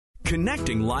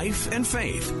Connecting life and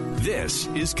faith. This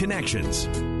is Connections.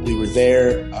 We were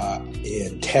there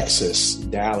in Texas,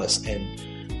 Dallas, and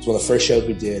it was one of the first shows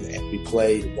we did, and we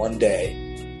played one day,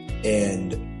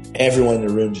 and everyone in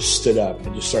the room just stood up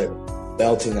and just started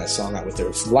belting that song out with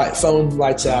their phone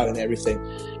lights out and everything.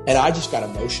 And I just got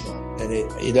emotional, and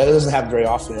it doesn't happen very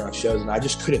often in our shows, and I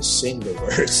just couldn't sing the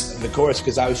words in the chorus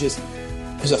because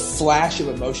it was a flash of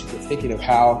emotion of thinking of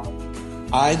how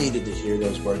I needed to hear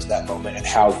those words at that moment and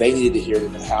how they needed to hear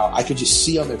them and how I could just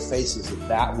see on their faces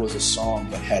that was a song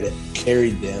that had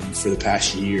carried them for the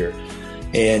past year.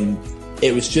 And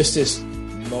it was just this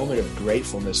moment of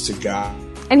gratefulness to God.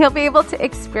 And he'll be able to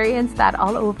experience that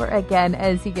all over again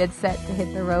as he gets set to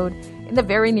hit the road in the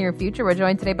very near future. We're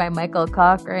joined today by Michael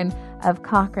Cochrane of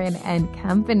Cochrane and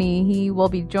Company. He will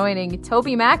be joining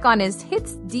Toby Mac on his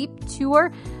Hits Deep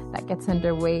tour that gets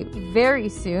underway very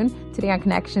soon. Today on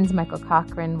Connections, Michael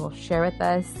Cochrane will share with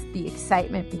us the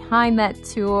excitement behind that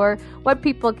tour, what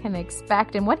people can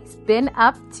expect, and what he's been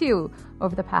up to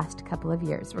over the past couple of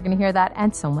years. We're going to hear that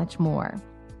and so much more.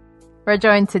 We're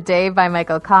joined today by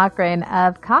Michael Cochrane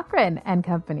of Cochrane and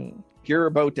Company. You're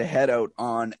about to head out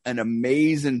on an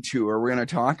amazing tour. We're going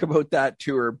to talk about that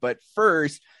tour. But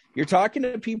first, you're talking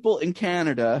to people in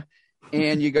Canada,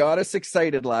 and you got us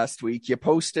excited last week. You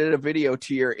posted a video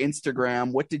to your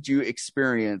Instagram. What did you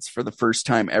experience for the first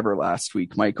time ever last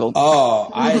week, Michael? Oh,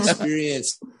 I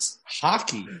experienced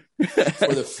hockey for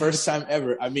the first time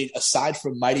ever. I mean, aside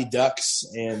from Mighty Ducks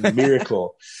and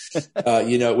Miracle,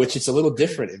 which it's a little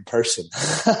different in person.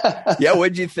 Yeah,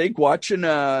 what'd you think watching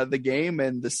the game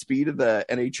and the speed of the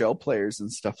NHL players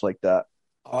and stuff like that?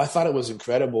 Oh, I thought it was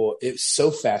incredible. It's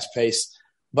so fast-paced.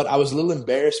 But I was a little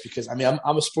embarrassed because, I mean,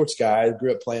 I'm a sports guy. I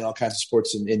grew up playing all kinds of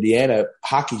sports in Indiana.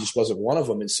 Hockey just wasn't one of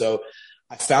them. And so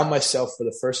I found myself for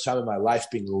the first time in my life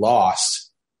being lost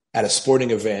at a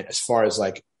sporting event as far as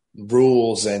like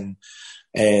rules and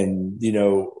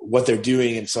what they're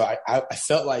doing. And so I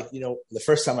felt like, the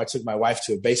first time I took my wife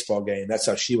to a baseball game, that's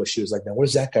how she was. She was like, now what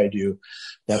does that guy do?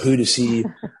 Now who does he?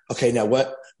 Okay, now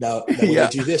what? Now when I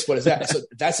do this, what is that? So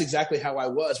that's exactly how I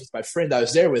was with my friend I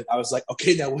was there with. I was like,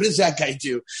 okay, now what does that guy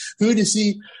do? Who does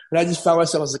he? And I just found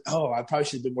myself, I was like, oh, I probably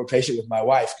should have been more patient with my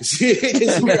wife because here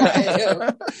I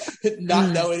am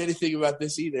not knowing anything about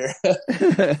this either.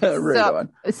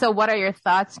 So what are your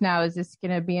thoughts now? Is this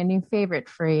going to be a new favorite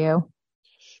for you?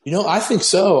 I think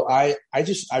so. I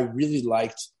really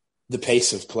liked the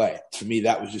pace of play. For me,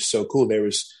 that was just so cool. It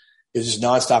was just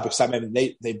nonstop excitement. I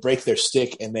mean, they break their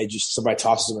stick and somebody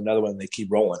tosses them another one and they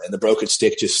keep rolling and the broken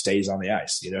stick just stays on the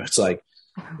ice. It's like,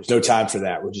 there's no time for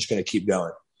that. We're just going to keep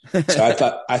going.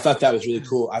 So I thought that was really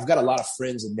cool. I've got a lot of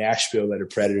friends in Nashville that are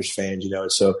Predators fans,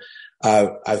 and so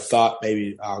I thought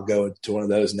maybe I'll go to one of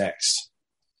those next.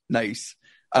 Nice.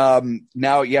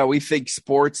 Now, we think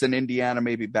sports in Indiana,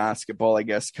 maybe basketball, I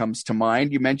guess, comes to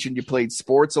mind. You mentioned you played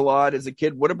sports a lot as a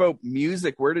kid. What about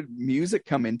music? Where did music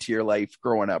come into your life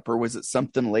growing up, or was it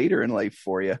something later in life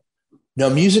for you? No,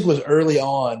 music was early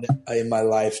on in my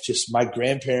life. Just my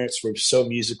grandparents were so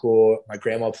musical. My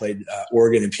grandma played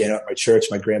organ and piano at my church.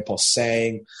 My grandpa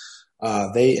sang.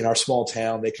 They, in our small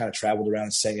town, they kind of traveled around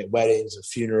and sang at weddings and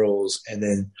funerals, and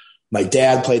then my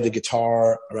dad played the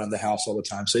guitar around the house all the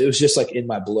time. So it was just like in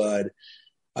my blood.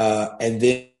 And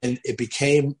then it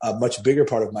became a much bigger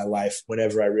part of my life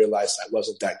whenever I realized I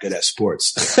wasn't that good at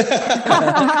sports.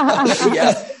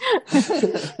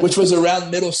 Which was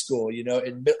around middle school.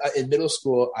 In middle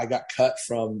school, I got cut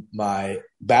from my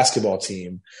basketball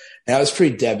team. And that was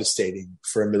pretty devastating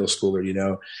for a middle schooler,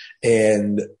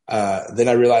 And then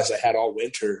I realized I had all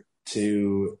winter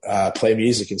to play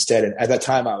music instead. And at that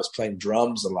time I was playing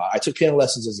drums a lot. I took piano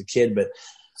lessons as a kid, but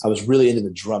I was really into the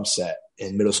drum set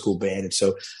in middle school band. And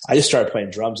so I just started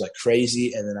playing drums like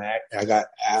crazy. And then I got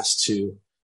asked to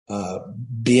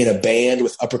be in a band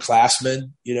with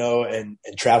upperclassmen, and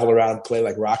travel around and play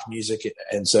like rock music.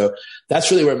 And so that's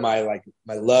really where my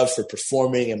love for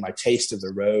performing and my taste of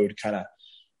the road kind of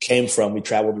came from. We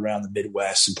traveled around the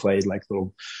Midwest and played like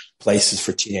little places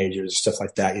for teenagers, stuff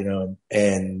like that,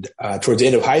 and towards the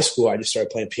end of high school, I just started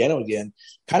playing piano again,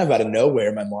 kind of out of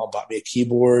nowhere. My mom bought me a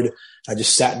keyboard. I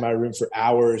just sat in my room for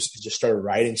hours and just started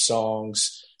writing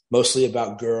songs, mostly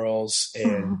about girls.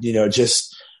 And,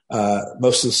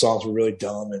 most of the songs were really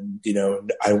dumb and,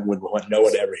 I wouldn't want no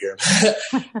one to ever hear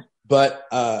them. But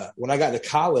when I got into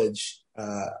college,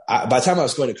 by the time I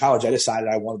was going to college, I decided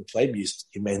I wanted to play music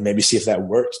and maybe see if that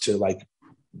worked to like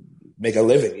make a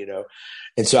living,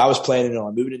 And so I was planning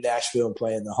on moving to Nashville and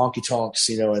playing the honky tonks,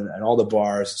 and all the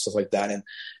bars and stuff like that.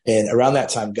 And around that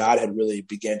time, God had really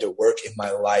began to work in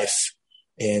my life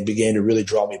and began to really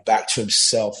draw me back to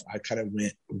himself. I kind of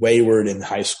went wayward in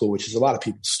high school, which is a lot of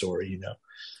people's story, you know.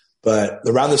 But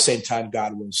around the same time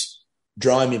God was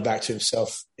drawing me back to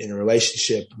himself in a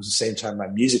relationship, it was the same time my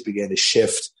music began to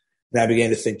shift. And I began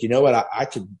to think, you know what, I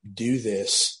could do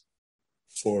this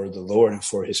for the Lord and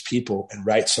for his people and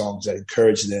write songs that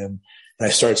encourage them. And I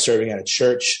started serving at a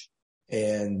church.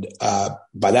 And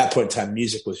by that point in time,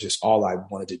 music was just all I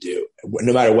wanted to do,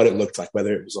 no matter what it looked like,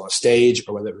 whether it was on a stage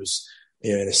or whether it was,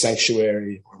 you know, in a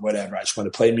sanctuary or whatever. I just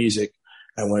wanted to play music.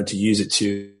 I wanted to use it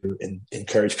to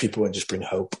encourage people and just bring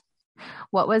hope.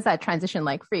 What was that transition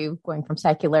like for you, going from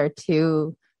secular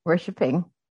to worshiping?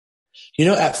 You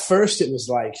know, at first it was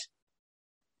like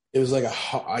I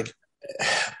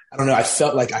don't know. I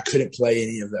felt like I couldn't play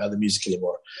any of the other music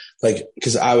anymore. Like,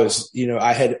 cause I was, you know,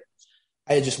 I had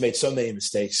just made so many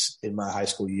mistakes in my high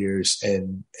school years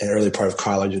and early part of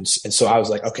college. And so I was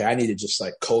like, okay, I need to just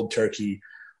like cold turkey,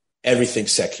 everything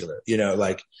secular, you know,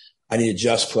 like I need to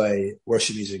just play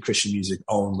worship music, Christian music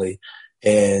only.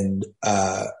 And,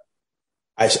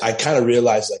 I kind of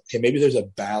realized like, okay, maybe there's a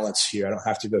balance here. I don't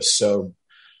have to go so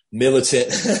militant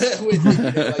with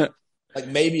it, you know, like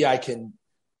maybe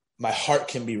my heart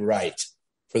can be right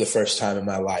for the first time in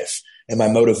my life and my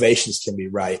motivations can be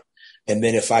right. And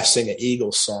then if I sing an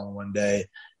Eagles song one day,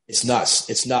 it's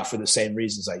not for the same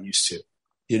reasons I used to,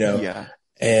 you know? Yeah.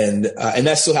 And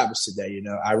that still happens today. You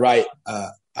know, I write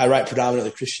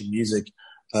predominantly Christian music.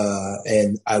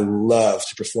 And I love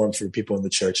to perform for people in the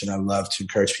church and I love to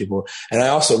encourage people. And I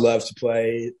also love to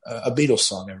play a Beatles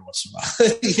song every once in a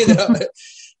while, you know?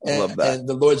 I love that. And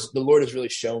the Lord has really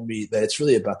shown me that it's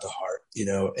really about the heart, you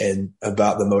know, and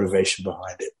about the motivation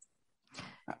behind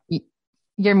it.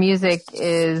 Your music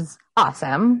is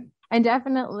awesome and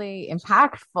definitely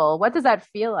impactful. What does that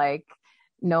feel like,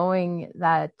 knowing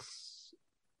that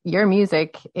your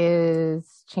music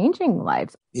is changing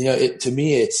lives? You know, to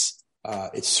me, it's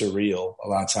surreal a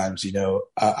lot of times, you know.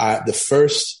 I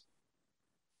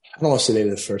don't want to say maybe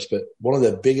the first, but one of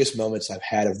the biggest moments I've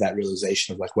had of that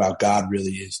realization of like, wow, God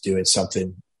really is doing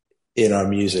something in our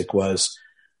music was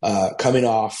coming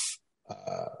off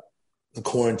the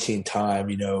quarantine time.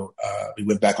 You know, we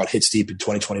went back on Hits Deep in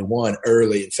 2021,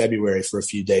 early in February for a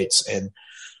few dates, and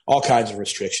all kinds of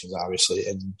restrictions, obviously,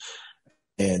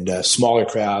 and smaller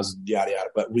crowds, and yada yada.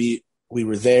 But we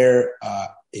were there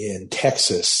in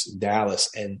Texas, Dallas,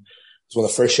 and it was one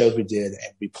of the first shows we did,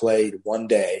 and we played one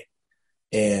day,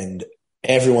 and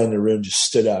everyone in the room just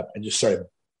stood up and just started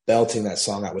belting that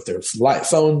song out with their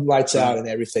phone lights out and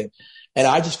everything. And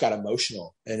I just got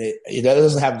emotional, and it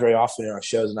doesn't happen very often in our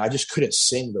shows. And I just couldn't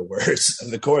sing the words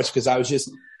of the chorus because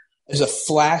there's a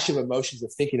flash of emotions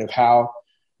of thinking of how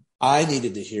I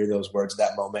needed to hear those words at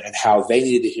that moment and how they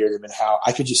needed to hear them and how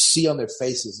I could just see on their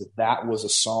faces that was a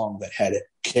song that had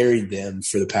carried them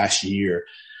for the past year.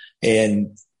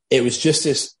 And it was just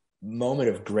this moment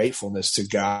of gratefulness to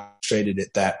God, traded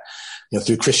it that, you know,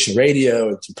 through Christian radio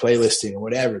and through playlisting or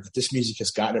whatever, that this music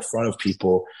has gotten in front of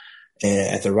people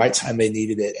and at the right time they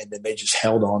needed it. And then they just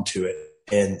held on to it.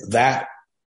 And that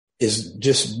is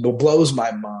just blows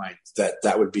my mind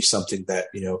that would be something that,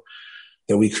 you know,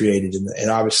 that we created. And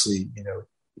obviously, you know,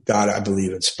 God, I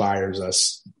believe, inspires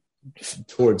us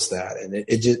towards that. And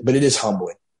but it is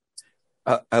humbling.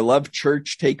 I love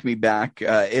Church Take Me Back.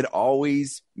 It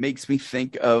always makes me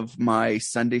think of my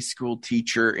Sunday school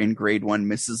teacher in grade 1,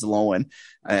 Mrs. Lowen.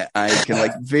 I can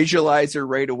like visualize her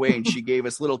right away. And she gave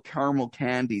us little caramel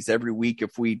candies every week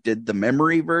if we did the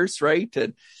memory verse, right?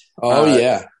 And,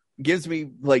 yeah. Gives me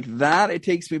like that. It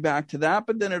takes me back to that.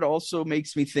 But then it also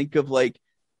makes me think of like,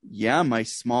 yeah, my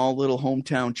small little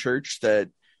hometown church that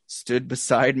stood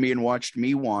beside me and watched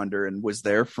me wander and was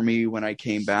there for me when I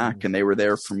came back. And they were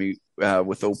there for me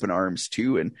with open arms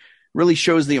too. And really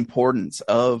shows the importance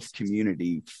of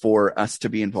community for us to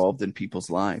be involved in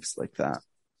people's lives like that.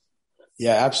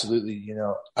 Yeah, absolutely. You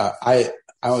know, I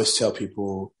always tell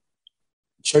people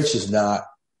church is not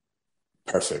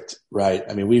perfect, right?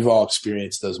 I mean, we've all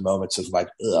experienced those moments of like,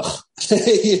 ugh,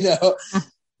 you know,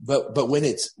 but when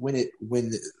the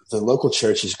local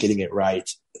church is getting it right,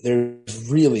 there's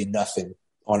really nothing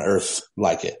on earth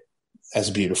like it as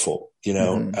beautiful, you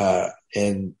know? Mm-hmm.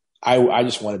 And I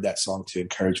just wanted that song to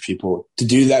encourage people to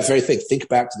do that very thing. Think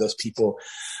back to those people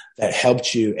that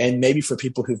helped you. And maybe for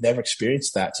people who've never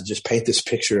experienced that, to just paint this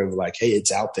picture of like, hey,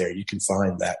 it's out there. You can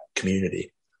find that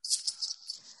community.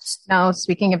 Now,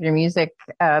 speaking of your music,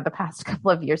 the past couple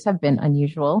of years have been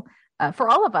unusual for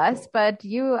all of us, but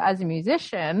you as a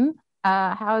musician,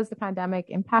 how has the pandemic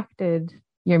impacted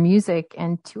your music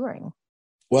and touring?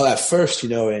 Well, at first, you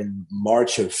know, in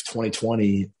March of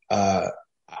 2020,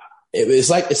 it's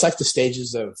like the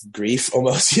stages of grief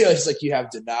almost. It's like you have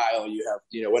denial, you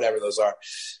have, whatever those are.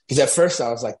 Because at first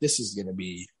I was like, this is going to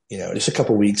be, just a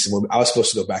couple of weeks. And I was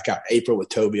supposed to go back out in April with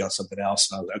Toby on something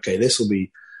else. And I was like, okay,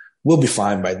 we'll be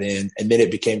fine by then. And then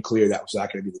it became clear that was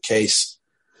not going to be the case.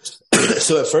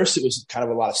 So at first it was kind of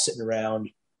a lot of sitting around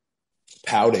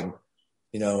pouting,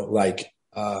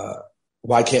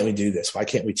 why can't we do this? Why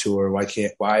can't we tour?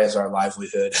 Why is our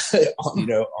livelihood,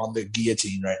 on the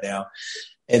guillotine right now?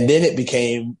 And then it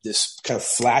became this kind of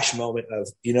flash moment of,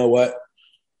 you know what?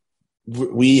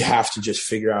 We have to just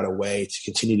figure out a way to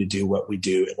continue to do what we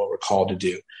do and what we're called to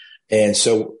do. And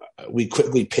so we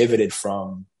quickly pivoted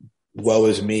from woe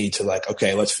is me to like,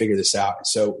 okay, let's figure this out. And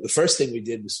so the first thing we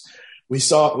did was we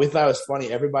thought it was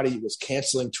funny. Everybody was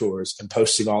canceling tours and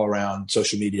posting all around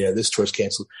social media. This tour's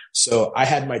canceled. So I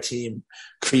had my team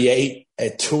create a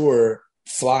tour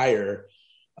flyer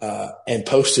and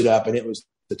post it up, and it was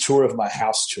the tour of my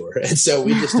house tour. And so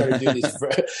we just started doing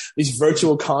these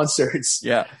virtual concerts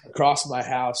across my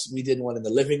house. We did one in the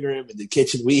living room, in the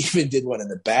kitchen. We even did one in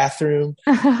the bathroom.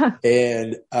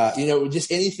 And, just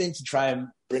anything to try and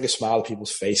bring a smile to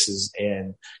people's faces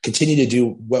and continue to do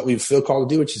what we feel called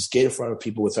to do, which is get in front of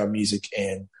people with our music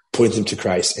and point them to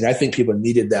Christ. And I think people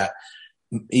needed that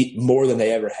more than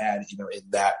they ever had, in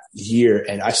that year.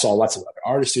 And I saw lots of other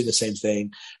artists doing the same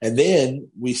thing. And then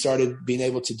we started being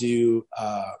able to do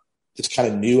this kind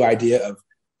of new idea of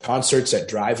concerts at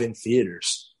drive-in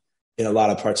theaters in a lot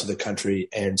of parts of the country.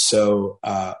 And so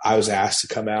I was asked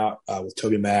to come out with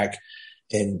Toby Mac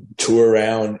and tour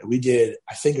around. We did,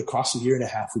 I think across a year and a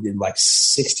half, we did like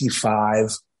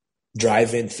 65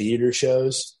 drive-in theater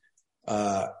shows.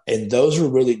 And those were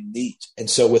really neat. And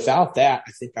so without that,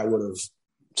 I think I would have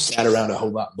sat around a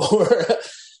whole lot more.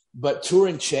 But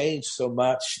touring changed so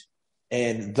much.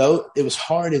 And though it was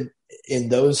hard in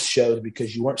those shows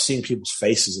because you weren't seeing people's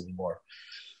faces anymore,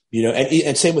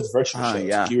 and same with virtual shows.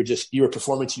 Yeah. You were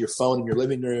performing to your phone in your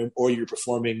living room, or you were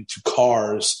performing to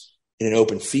cars in an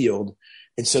open field.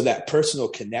 And so that personal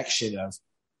connection of,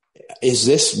 is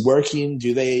this working?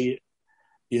 Do they,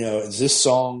 is this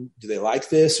song, do they like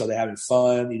this? Are they having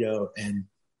fun? And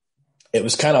it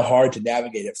was kind of hard to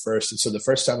navigate at first. And so the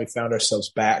first time we found ourselves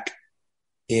back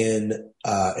in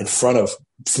front of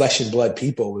flesh and blood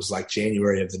people was like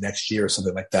January of the next year or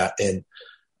something like that. And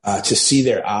to see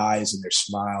their eyes and their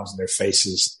smiles and their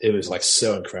faces, it was like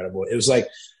so incredible. It was like,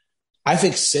 I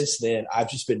think since then I've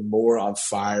just been more on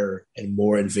fire and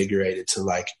more invigorated to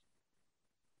like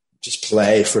just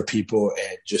play for people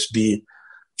and just be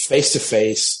face to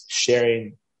face,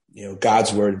 sharing,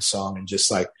 God's word and song, and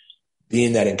just like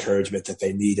being that encouragement that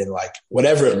they need, and like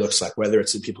whatever it looks like, whether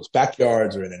it's in people's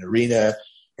backyards or in an arena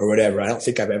or whatever. I don't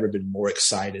think I've ever been more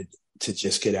excited to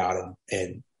just get out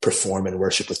and perform and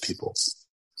worship with people.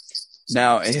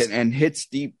 Now, and Hits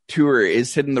Deep Tour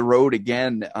is hitting the road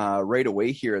again right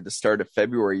away here at the start of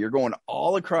February. You're going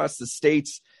all across the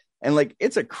States, and like,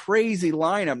 it's a crazy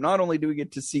lineup. Not only do we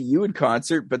get to see you in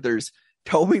concert, but there's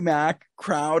Toby Mac,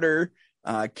 Crowder,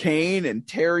 Kane, and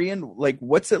Tarian. Like,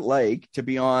 what's it like to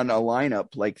be on a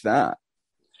lineup like that?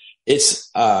 It's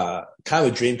kind of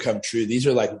a dream come true. These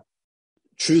are like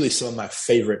truly some of my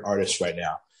favorite artists right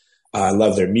now. I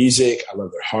love their music. I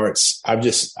love their hearts. When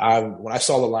I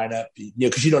saw the lineup,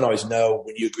 because you don't always know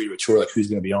when you agree to a tour, like who's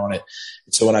going to be on it.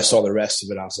 And so when I saw the rest of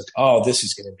it, I was like, oh, this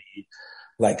is going to be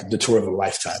like the tour of a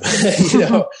lifetime.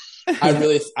 I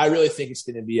really think it's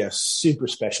going to be a super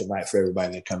special night for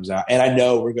everybody that comes out. And I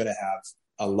know we're going to have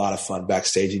a lot of fun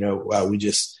backstage. We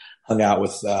just hung out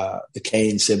with the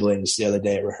Kane siblings the other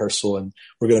day at rehearsal, and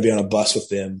we're going to be on a bus with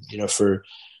them, for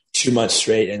 2 months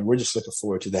straight. And we're just looking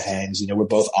forward to the hangs. We're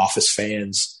both Office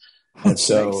fans. And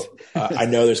so I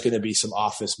know there's going to be some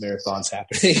Office marathons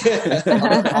happening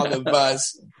on the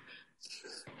bus.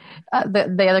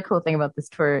 The other cool thing about this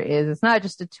tour is it's not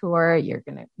just a tour. You're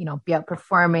going to, be out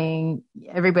performing.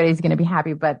 Everybody's going to be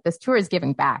happy, but this tour is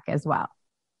giving back as well.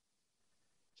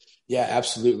 Yeah,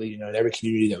 absolutely. In every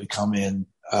community that we come in,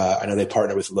 I know they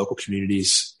partner with local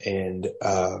communities, and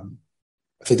I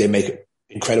think they make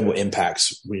incredible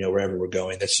impacts, wherever we're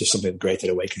going. That's just something great that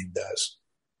Awakening does.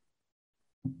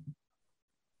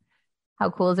 How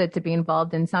cool is it to be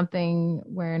involved in something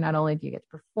where not only do you get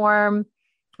to perform,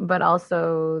 but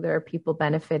also there are people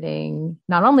benefiting,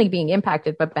 not only being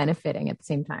impacted, but benefiting at the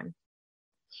same time?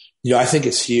 I think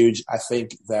it's huge. I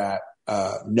think that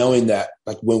knowing that,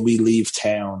 like, when we leave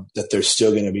town, that there's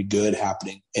still going to be good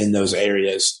happening in those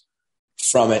areas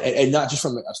from it, and not just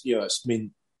from a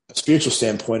spiritual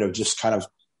standpoint of just kind of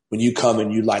when you come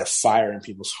and you light a fire in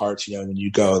people's hearts, and then you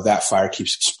go, that fire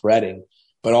keeps spreading,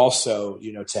 but also,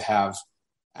 to have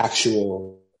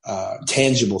actual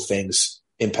tangible things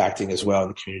impacting as well in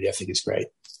the community, I think is great.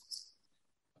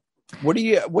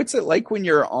 What's it like when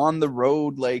you're on the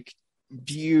road? Like,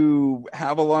 do you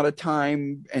have a lot of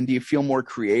time and do you feel more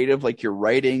creative? Like you're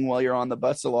writing while you're on the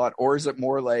bus a lot? Or is it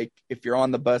more like if you're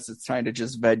on the bus, it's time to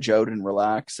just veg out and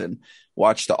relax and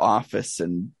watch The Office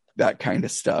and that kind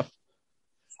of stuff?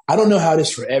 I don't know how it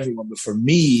is for everyone, but for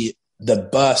me, the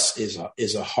bus is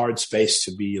a hard space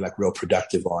to be like real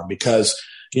productive on, because,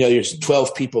 you know, there's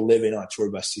 12 people living on a tour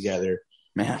bus together.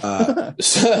 Man.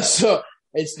 So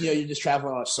it's, you know, you're just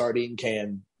traveling on a sardine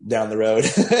can down the road.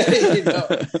 You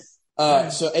know?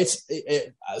 So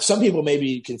some people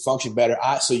maybe can function better.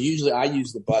 So usually I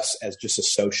use the bus as just a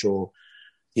social,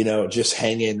 you know, just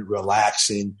hanging,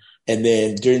 relaxing. And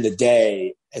then during the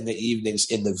day and the evenings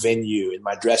in the venue, in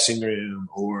my dressing room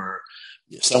or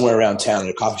somewhere around town in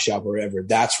a coffee shop or wherever,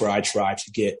 that's where I try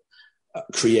to get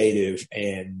creative.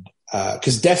 And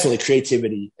because definitely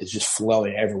creativity is just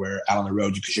flowing everywhere out on the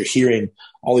road, because you're hearing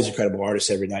all these incredible artists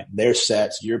every night, their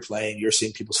sets, you're playing, you're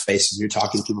seeing people's faces, you're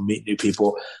talking to people, meeting new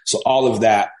people. So all of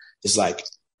that is like,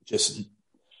 just,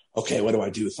 okay, what do I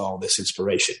do with all this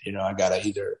inspiration? You know, I got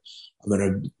to I'm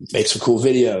going to make some cool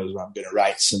videos, or I'm going to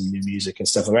write some new music and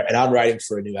stuff like that. And I'm writing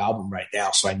for a new album right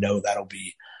now. So I know that'll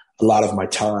be a lot of my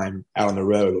time out on the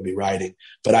road will be writing,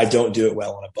 but I don't do it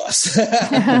well on a bus.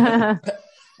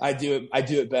 I do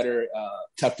it better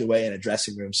tucked away in a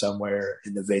dressing room somewhere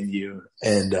in the venue,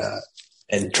 and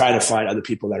trying to find other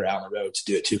people that are out on the road to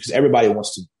do it too, because everybody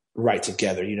wants to write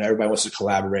together. You know, everybody wants to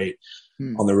collaborate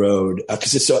on the road,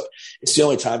 because it's the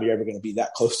only time you're ever going to be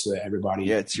that close to everybody.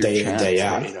 Yeah, it's your day chance, in and day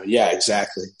out. Right? You know, yeah,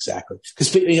 exactly.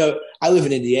 Because, you know, I live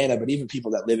in Indiana, but even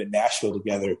people that live in Nashville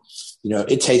together, you know,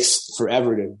 it takes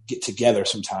forever to get together.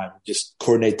 Sometimes just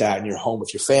coordinate that, and you're home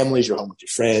with your families, you're home with your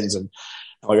friends, and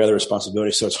all your other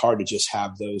responsibilities. So it's hard to just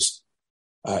have those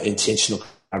intentional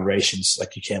collaborations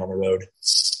like you can on the road.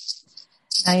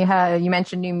 Now you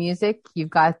mentioned new music.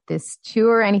 You've got this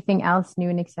tour. Anything else new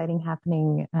and exciting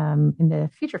happening in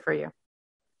the future for you?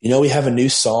 You know, we have a new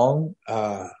song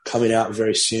coming out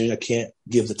very soon. I can't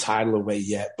give the title away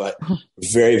yet, but we're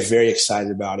very, very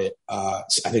excited about it. I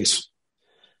think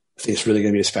it's really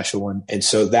going to be a special one. And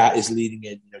so that is leading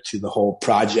in, you know, to the whole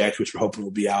project, which we're hoping will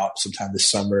be out sometime this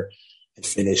summer and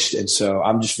finished. And so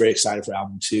I'm just very excited for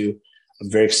album 2. I'm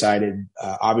very excited,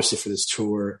 obviously, for this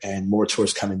tour and more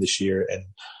tours coming this year. And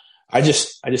I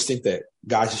just think that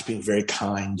God's just being very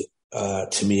kind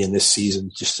to me in this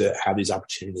season, just to have these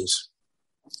opportunities.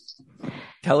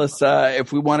 Tell us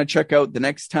if we want to check out the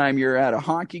next time you're at a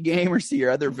hockey game or see your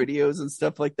other videos and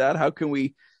stuff like that, how can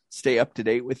we stay up to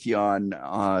date with you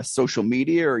on social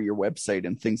media or your website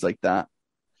and things like that?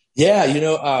 Yeah, you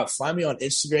know, find me on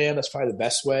Instagram. That's probably the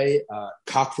best way.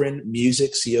 Cochran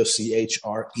Music,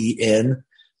 Cochren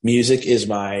Music is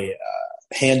my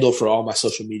handle for all my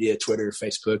social media, Twitter,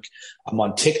 Facebook. I'm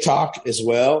on TikTok as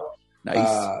well.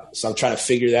 Nice. So I'm trying to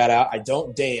figure that out. I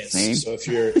don't dance. Same. So if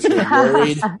you're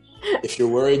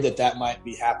worried that might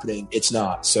be happening, it's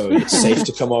not. So it's safe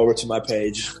to come over to my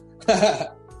page.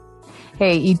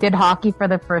 Hey, you did hockey for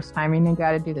the first time, and you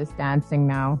got to do this dancing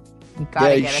now. You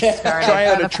gotta get it started. Try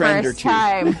out for a trend or two.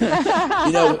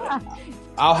 You know,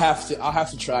 I'll have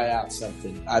to try out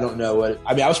something. I don't know what.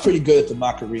 I mean, I was pretty good at the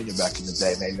Macarena back in the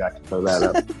day. Maybe I can throw that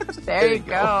up. There you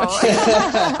go.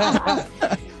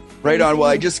 Right on. Well,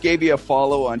 I just gave you a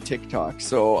follow on TikTok,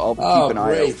 so I'll keep an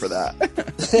eye out for that.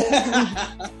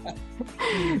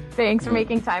 Thanks for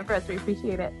making time for us. We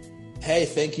appreciate it. Hey,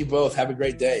 thank you both. Have a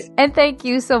great day. And thank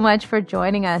you so much for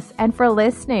joining us and for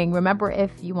listening. Remember, if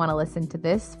you want to listen to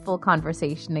this full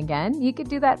conversation again, you could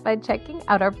do that by checking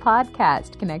out our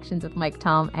podcast, Connections with Mike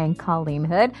Tom and Colleen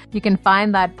Hood. You can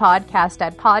find that podcast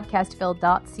at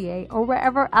podcastville.ca or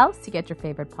wherever else you get your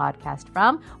favorite podcast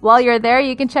from. While you're there,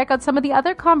 you can check out some of the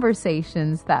other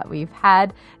conversations that we've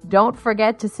had. Don't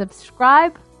forget to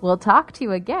subscribe. We'll talk to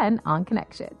you again on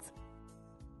Connections.